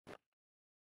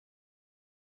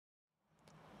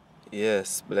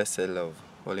Yes, blessed love.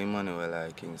 Holy Manuel,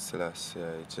 I King Selassie,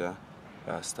 Jah,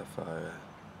 Rastafari.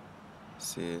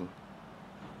 See,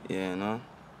 yeah, you know.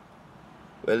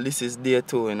 Well, this is day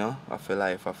 2, you know, of a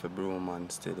life of a Broom man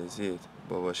still, you see it?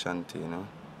 Bobo Shanti, you know.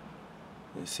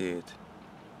 You see it?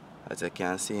 As you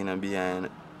can see, you know, behind,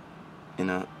 you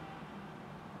know,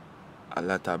 a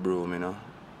lot of Broom, you know.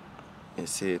 You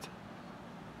see it?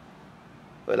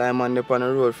 Well, I'm on the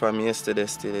road from yesterday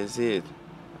still, you see it?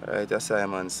 Right, that's why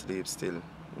I'm on sleep still.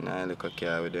 You know, I look a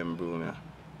car with them Broom, yeah.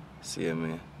 See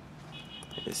me?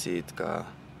 You see it, car.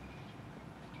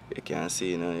 You can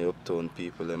see, you know, the uptown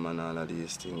people them and all of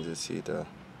these things, you see it.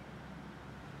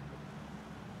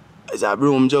 It's a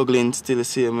Broom juggling still the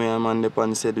same way, I'm on the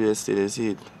pan said way still, you see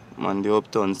it. Man, the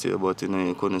uptown still, but you know,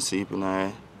 you couldn't sleep in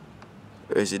a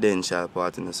residential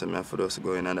part, you know, so I have to just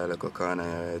go in another little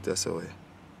corner, right, that's the way.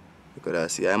 You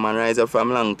could see, I'm on rise up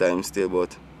from long time still,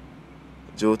 but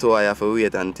due to I have to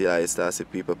wait until I start see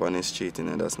people on the street, you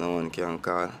know, that's no one can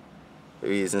call. The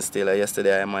reason still,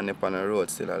 yesterday I'm on the road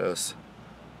still,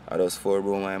 I just 4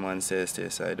 Broom my man says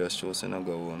this, so I just chose to not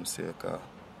go home still, cause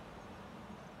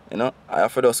you know, I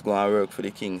have to just go and work for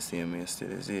the king same way still,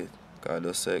 you see it? Cause I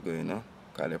just say go, you know,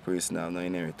 cause the priest now have no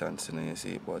inheritance, you know, you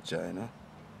see it, but Jah, you know,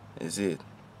 you see it?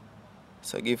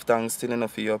 So give thanks still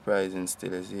enough for your uprising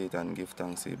still, you see it, and give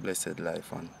thanks for your blessed life,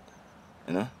 and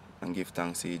you know, and give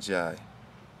thanks for your joy,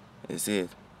 you see it?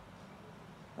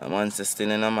 And man say still,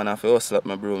 you know, man, I have to hustle up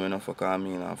my Broom, you know, for call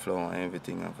me and flower and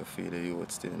everything, and for feel the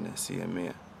youth still in the same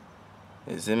way.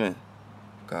 You see me?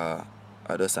 Because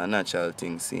I just a natural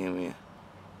thing, same way.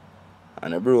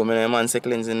 And the Broom, you know, man say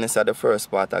cleansingness is the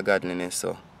first part of godliness,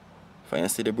 so for you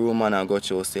see the Broom man I go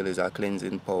through still is a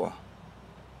cleansing power.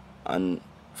 And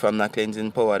from that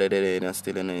cleansing power that they you know,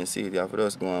 still, you know, you see it, you have to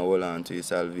just go and hold on to your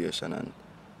salvation and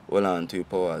hold on to your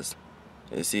powers.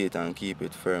 You see it and keep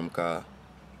it firm, because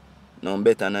no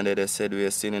better than they said we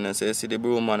are still, you know, so you see the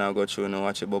Broom man I go through, you know,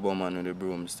 watch the Bobo man with the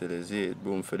broom still, you see it,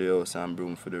 broom for the house and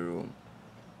broom for the room.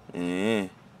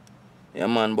 Yeah,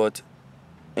 man, but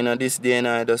you know, this day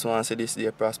now I just want to see this day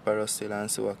prosperous still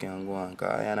and see what can go on,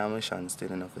 because I have a mission still,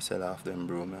 you know, to sell off them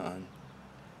Broom, and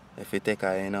if you take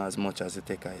I, you know, as much as you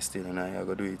take I still, you know, you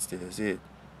go do it still, you see it.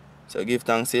 So give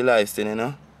thanks to your life still, you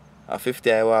know. At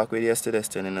 50 I walk with yesterday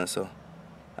still, you know, so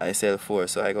I sell 4,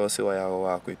 so I go see what I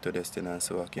walk with today still and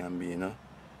see what can be, you know.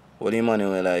 Holy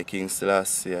Manuel, I King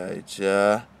Selassie,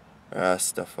 Jah,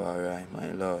 Rastafari,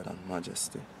 my Lord and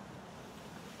Majesty.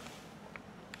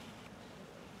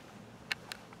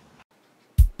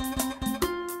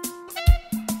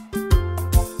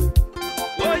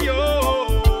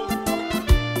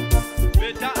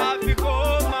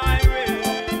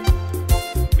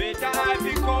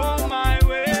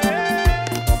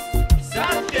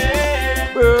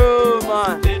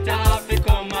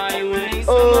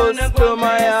 To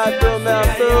my heart, to my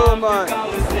Broom man.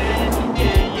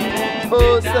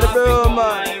 Oh, to the Broom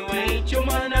man.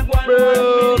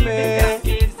 Broom man.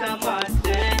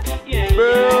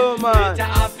 Broom man.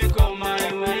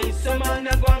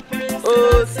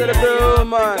 Oh, to the Broom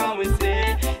man.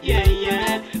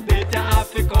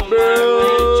 Broom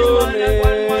man.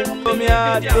 To my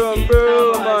heart, Broom,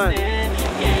 Broom man.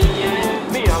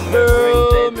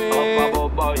 Broom man.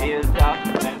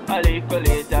 A little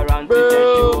later on to the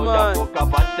shoulder book a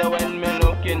butter when me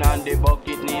looking on the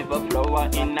bucket never flower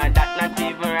in a that not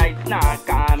even right now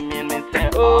come in me say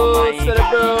oh my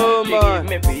God she give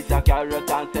me piece of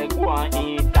carrot and say go and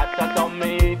eat that so me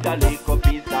eat a little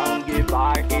piece and give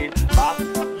her it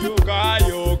back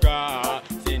yoga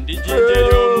sindi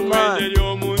jije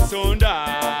yo munsonda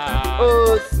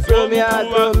oh so me a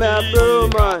Broom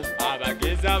man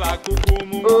abageza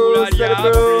bakukumu mula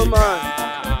Broom man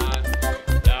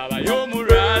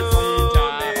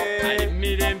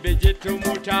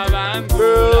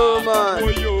Broom man.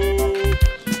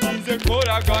 Inze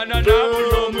kora gana na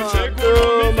mulo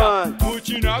mushegurumisa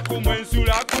muchina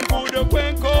kumwensula kungudo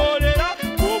kwenkolera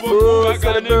Bobo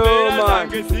kuwagane mbera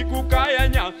zange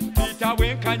sikukayanya pita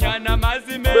wenkanya na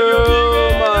mazimeyo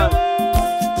bigera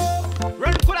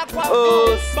Run kura kwa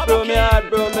oh, Broom man,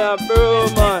 Broom man, Broom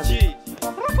man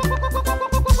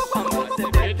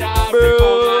Broom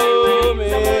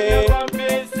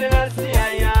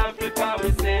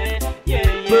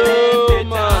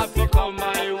man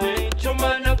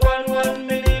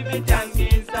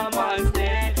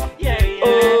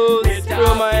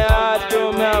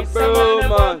Broom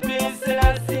man.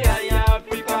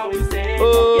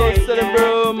 Oh, to the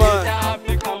Broom man.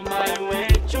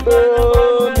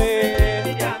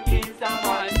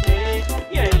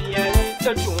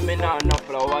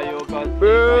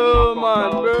 Broom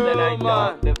man. Broom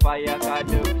man. The fire got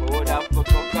the food up for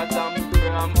cook some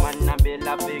man, I build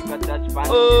a big touch pan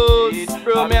Oh, the street.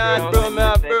 bro, me hard, bro, me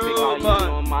hard, bro, Because man. you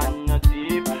know man no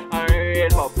thief. A real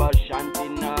Bobo shanty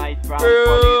night from Bro,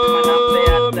 policeman and play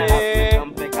a me. style.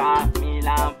 Me pick up me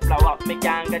lamp, flow up, me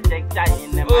can't get check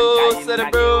China. Man, Oh, time say the na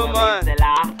bro, give man. me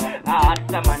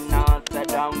the man now, say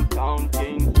downtown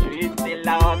King Street. Still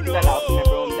a hustle up, me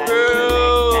broom that Bro, is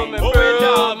me the next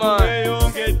bro, time. man.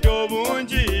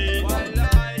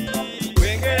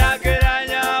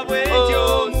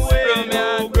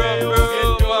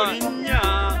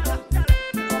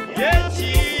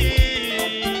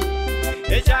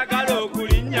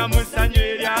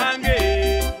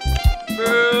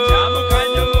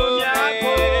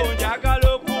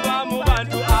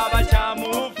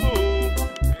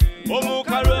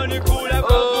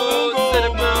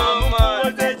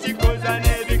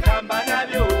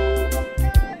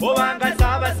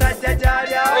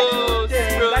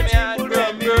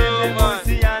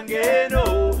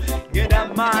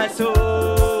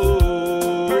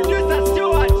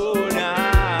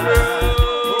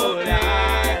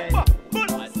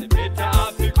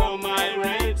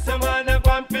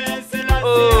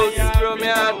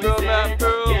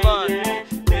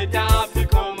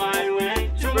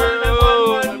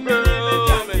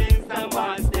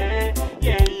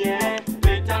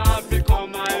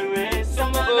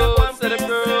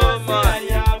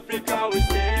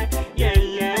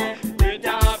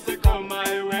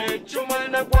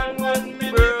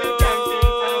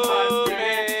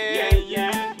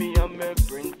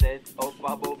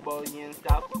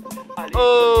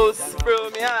 Oh, bro,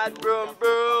 me hard,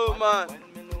 bro, man.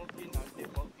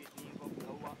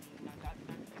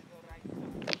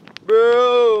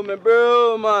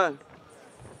 Bro, man.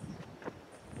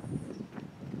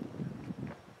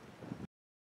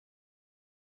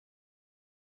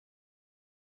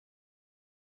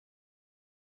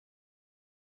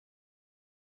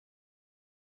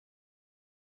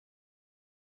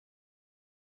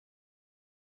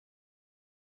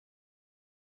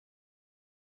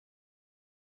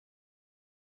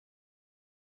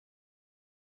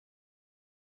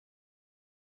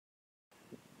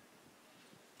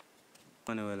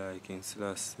 Manuel like in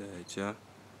last ja.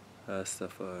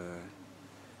 Rastafari.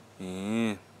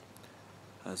 Yeah.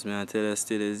 As me I tell you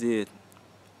still is it.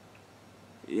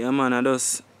 Yeah man, I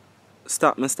just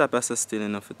stop as I still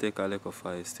enough to take a little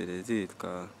fight still is it,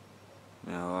 cause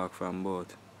me I walk from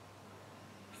both.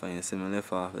 If I see me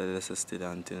left off the lesson still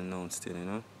until now still, you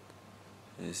know.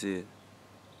 You see it?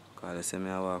 Cause I say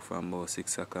me I walk from about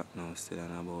 6 o'clock now still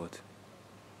and about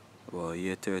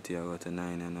 8:30 I go to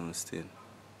 9 and now still.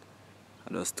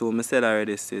 I just told myself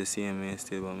already still seeing me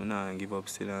still, but I not give up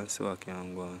still and so I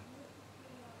can go on.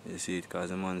 You see it, cause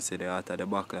the man said the hotter the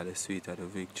battle, the sweeter the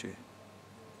victory.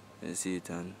 You see it,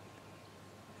 and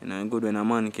you know good when a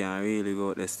man can really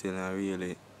go out there still and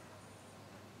really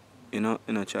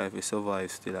try to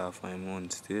survive still after a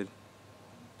month still.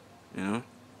 You know?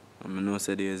 And I know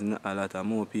say there's not a lot of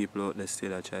more people out there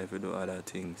still that try to do other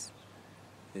things.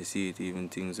 You see it, even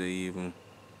things are even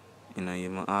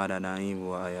harder than even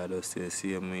what I do still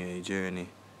same way journey.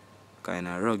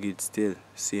 Kinda rugged still,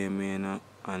 same way, you know,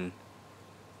 and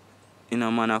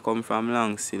man I come from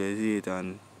long still you see it,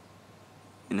 and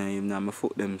even though my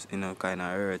foot them kinda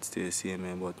hurt still same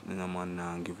way, but man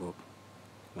not give up.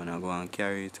 Man I go and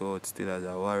carry it out still as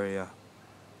a warrior.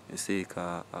 You see,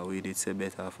 cause we did say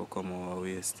better for come our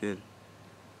way still.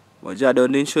 But Jah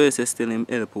didn't show us still him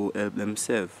help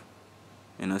themselves.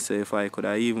 You know, so if I could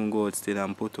have even go out still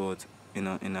and put out in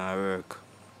our work,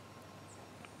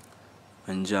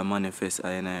 and Jah manifest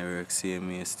in our work same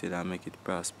way still and make it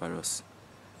prosperous,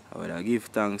 I would have give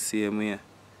thanks same way.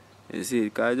 You see,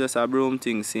 because just a broom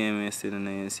thing same way still, and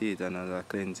you see it, and as a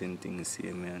cleansing thing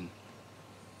same way.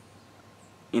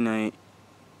 And,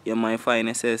 you might find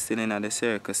yourself still in the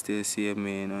circle still same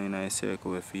way, in a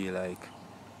circle where you feel like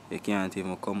you can't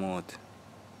even come out.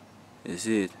 You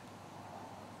see it?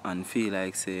 And feel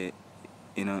like say,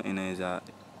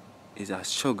 it's a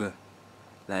struggle.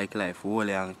 Like life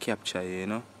wholly and capture you, you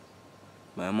know.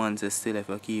 But man says still if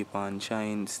you keep on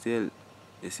trying still,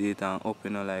 you see it and up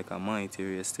like a mighty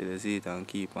race still, you see it and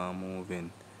keep on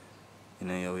moving. You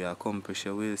will accomplish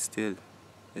your will still.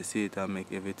 You see it and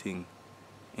make everything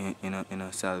in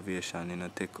a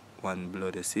salvation, take one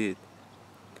blood, you see it.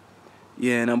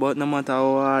 Yeah, but no matter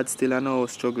how hard still and how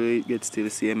struggle it gets still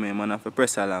same way, man have to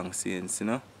press along since,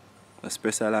 Just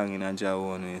press along in a Jah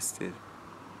one way still.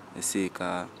 You see,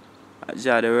 cause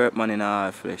Jah the work man in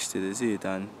our flesh still, you see it,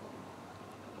 and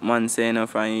man saying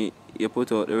from you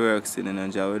put out the work still,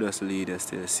 Jah will just lead us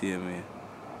still the same way.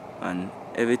 And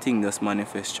everything just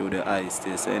manifests through the eyes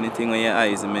still. So anything when your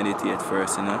eyes meditate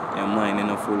first, you know, your mind you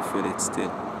know fulfill it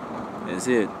still. You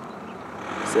see it?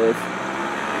 So if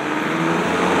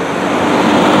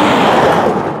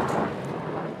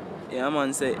yeah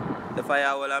man say the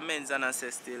fire will amends and I say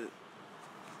still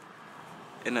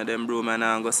you know them broom and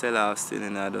I go sell off still, you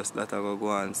know, just that I go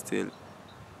on still.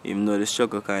 Even though the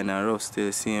struggle kinda rough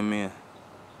still same here.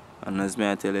 And as me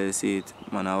I tell you see it,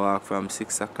 man I walk from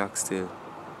 6 o'clock still.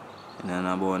 And then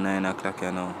about 9 o'clock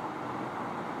you know.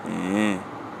 Yeah.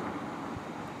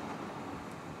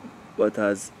 But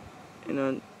as you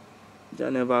know, I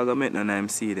never go make no time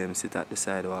see them sit at the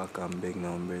sidewalk and beg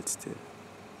no bread still.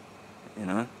 You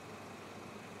know?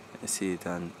 You see it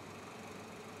and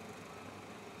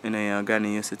you know your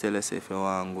granny used to tell us if you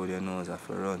want good your nose have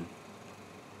to run.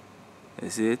 You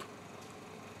see it?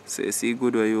 So you see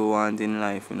good what you want in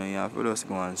life, you know, you have to just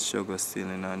go and struggle still,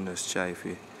 you know, and just try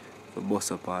to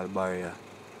bust up all barrier,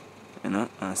 you know,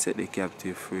 and set the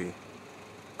captive free.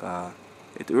 Cause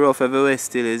it's rough everywhere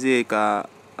still, you see, cause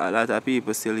a lot of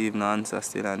people still leave no answer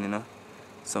still, and you know,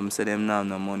 some say them not have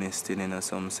no money still, you know,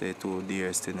 some say too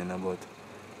dear still, you know, but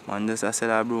man just a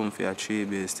sell a broom for a 3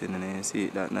 bills still, you know, you see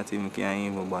that not even can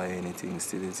even buy anything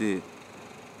still, you see,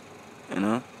 you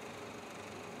know.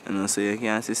 You know, so you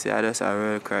can see there's a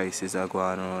real crisis that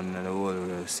going on in the whole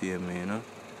world, see me, you know.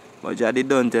 But Jaddy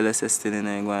don't tell us still, you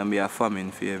know, it's going to be a famine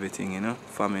for everything, you know.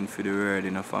 Famine for the world, you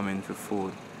know, famine for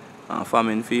food. And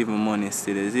famine for even money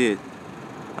still, you see it.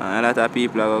 And a lot of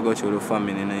people are going to go through the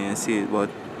famine, you know, you see it.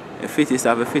 But the fittest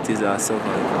of the fittest are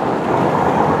suffering.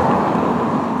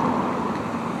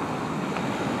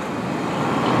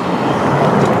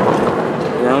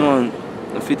 Yeah, man.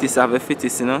 The fittest of the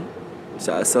fittest, you know.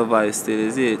 Shall survive still,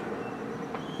 is it?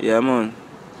 Yeah man.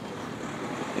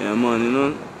 Yeah man, you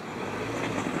know.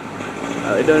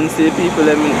 I don't see people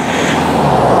them you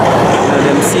know,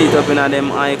 them seat up in them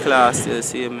high class still,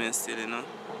 see me still, you know.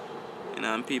 You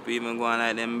know, and people even go on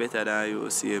like them better than you,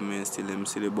 see me still, them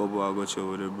see the Bobo I go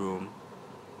through with the broom.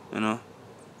 You know.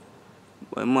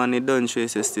 But man, it don't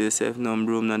trace you still safe no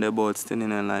broom not about still, you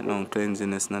know, like no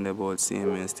cleanliness not about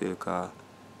seeing me still, cause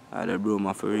the broom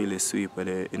have to really sweep with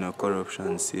the you know,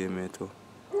 corruption, see me too.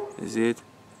 Is it?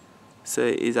 So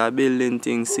it's a building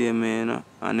thing, see me, you know,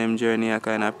 and them journey I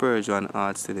kind of purge one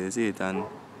art still, is it? And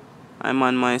I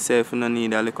man myself don't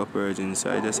need a little purging,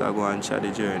 so I just go and try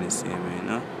the journey, see me, you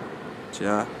know.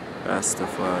 Jah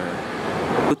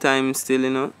Rastafari. 2 times still, you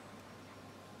know,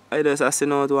 I just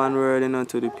send out one word, you know,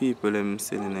 to the people them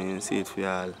still, you know, you see it for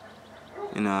all.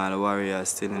 You know, all the warriors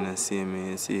still, you know, see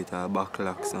me, you see it, all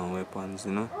backlocks and weapons,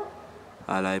 you know.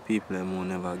 All the people them who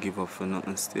never give up for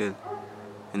nothing still.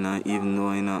 You know, even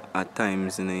though, you know, at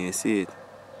times, you know, you see it.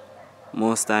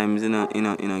 Most times, you know,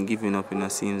 giving up, you know,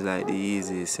 seems like the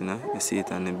easiest, you know. You see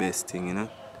it and the best thing, you know.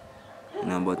 You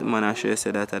know, but the man I sure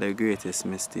say that are the greatest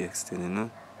mistakes still, you know.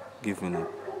 Giving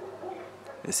up.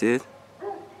 You see it?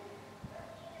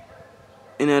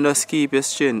 You know, just keep your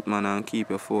strength, man, and keep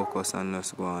your focus and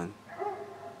just go on.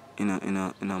 You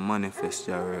know, manifest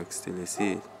your work still, you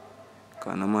see it.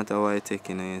 Because no matter what you take,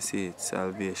 you know, you see it,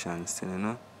 salvation still, you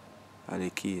know. Are the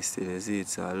key still, you see it,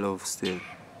 so love still.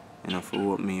 You know, for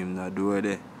what me in that door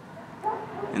there.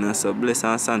 You know, so bless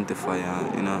and sanctify,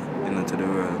 you know, to the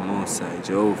world, most side,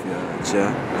 Jehovah,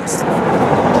 Jah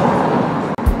Rastafari.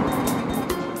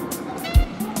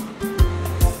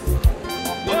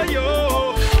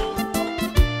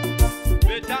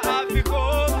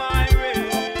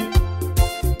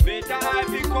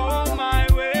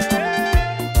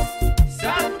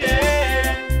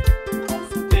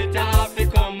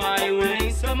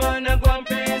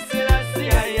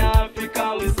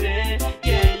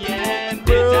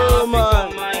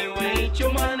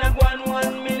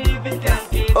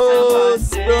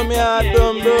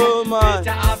 Broom, man.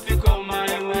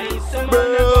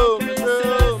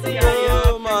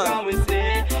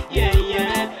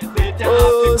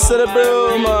 Oh, so the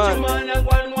Broom, man.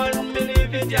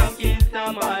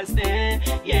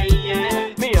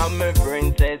 Me and my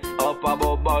princess up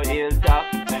above a hilltop.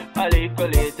 A little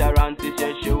later on, she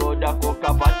said she woulda cook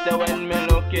a pot. So when me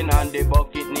looking on the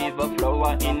bucket, never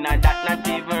flour in a that, not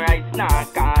even rice. Nah,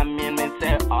 come in, me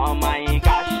say, oh my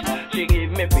gosh. She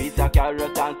give me piece of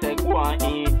carrot and say, go and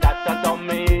eat that. So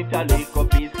me eat a little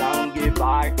piece and give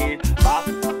her it back.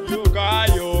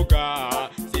 Yoga,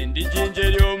 sindi jinje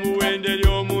lyomu wende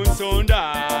lyomu nsonda.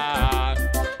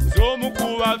 Zomu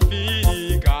kuba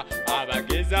Afrika,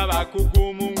 abageza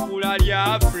bakugumu nkula lya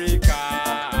Afrika.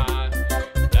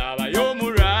 Laba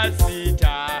yomu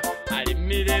rasita, ali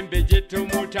mirembe jetu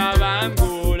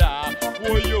mutabangula.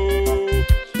 Woyo,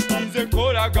 nze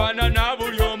kolagana na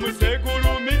buli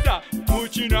omusegulumiza.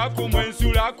 muchina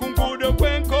kumwensula kungudo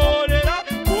kwenkolera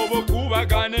Bobo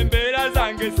kubagana embeera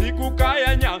zange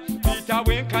sikukayanya Pita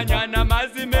bwenkanya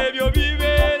n'amazima ebyo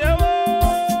bibeerewo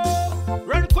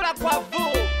Run kula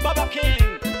kwavu Baba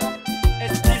King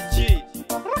STG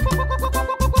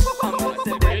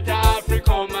Better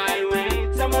Africa my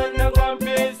way Someone no go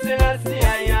peace in a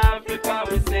sea Africa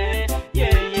we say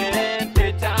yeah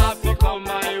Better Africa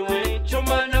my way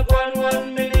Chuma no go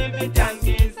one believe it and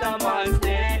kiss someone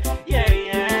stay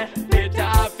yeah Better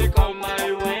Africa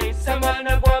my way Someone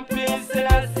no go peace in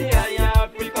a sea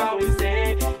Africa we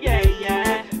say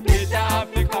yeah Better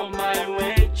Africa my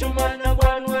way Chuma no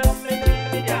go one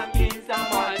believe it and kiss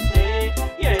someone stay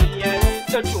yeah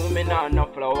So true me no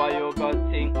flower you got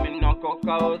think me no cook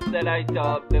out the light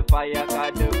up the fire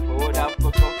got the food up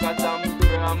for cook some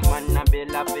Broom man a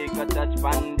bill a big a touch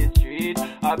on the street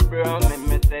a Broom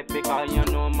me say because you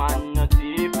know man no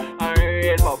thief a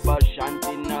real Bobo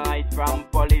shanty no hide from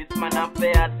police man a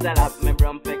play a sell up me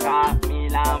Broom pick up me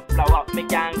lamp flow up me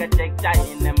can't get check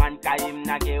China man cause him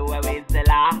na give away the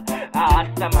law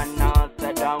some man no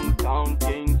say downtown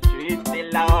King Street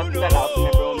still a hustle up me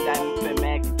Broom then fi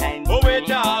make ends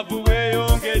Owetaavu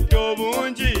weeyongedde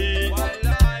obungi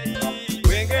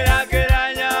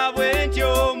Bwengerageranya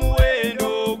bwentyo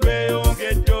omuwendo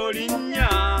gweyongedde olinnya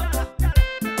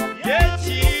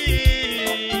Yeki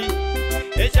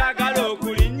ekyagala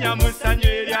okulinnya mu ssanyu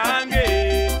eryange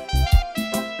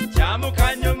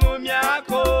Kyamukanyo mu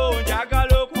myako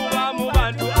njagala okuba mu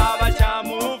bantu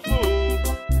abakyamuufu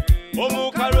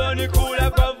Omukaloni kula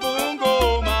gwa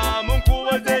vungoma mu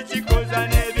nkubo z'ekikoza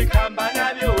n'ebikamba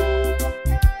nabyo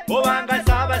Obanga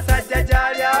Ssaabasajja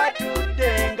gy'ali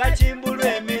atudde nga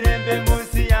kimbulwa emirembe mu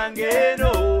nsi yange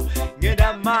eno ngenda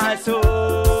mu maaso